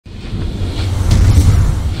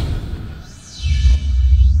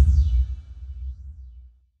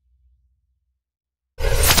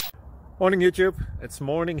Morning YouTube, it's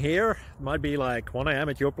morning here. It might be like 1 a.m.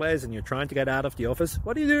 at your place and you're trying to get out of the office.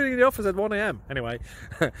 What are you doing in the office at 1 a.m? Anyway,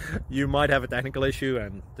 you might have a technical issue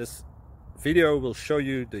and this video will show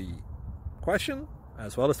you the question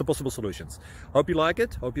as well as the possible solutions. Hope you like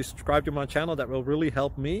it, hope you subscribe to my channel. That will really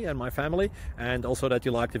help me and my family, and also that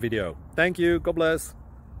you like the video. Thank you, God bless.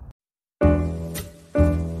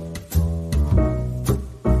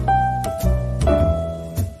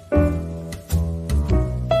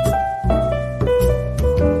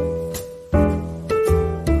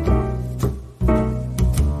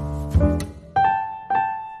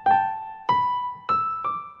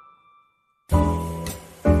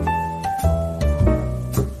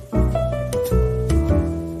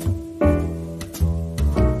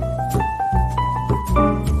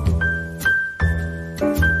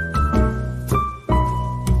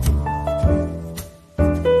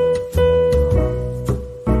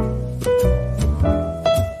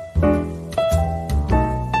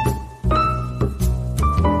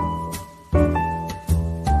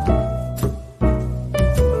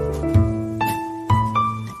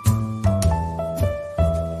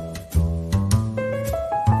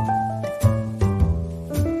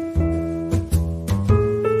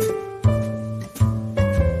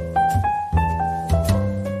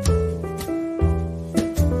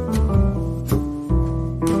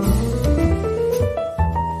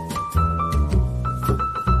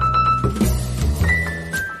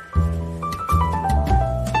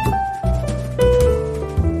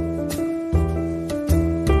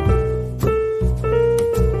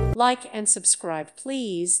 Like and subscribe,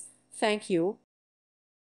 please. Thank you.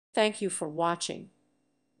 Thank you for watching.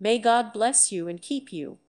 May God bless you and keep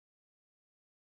you.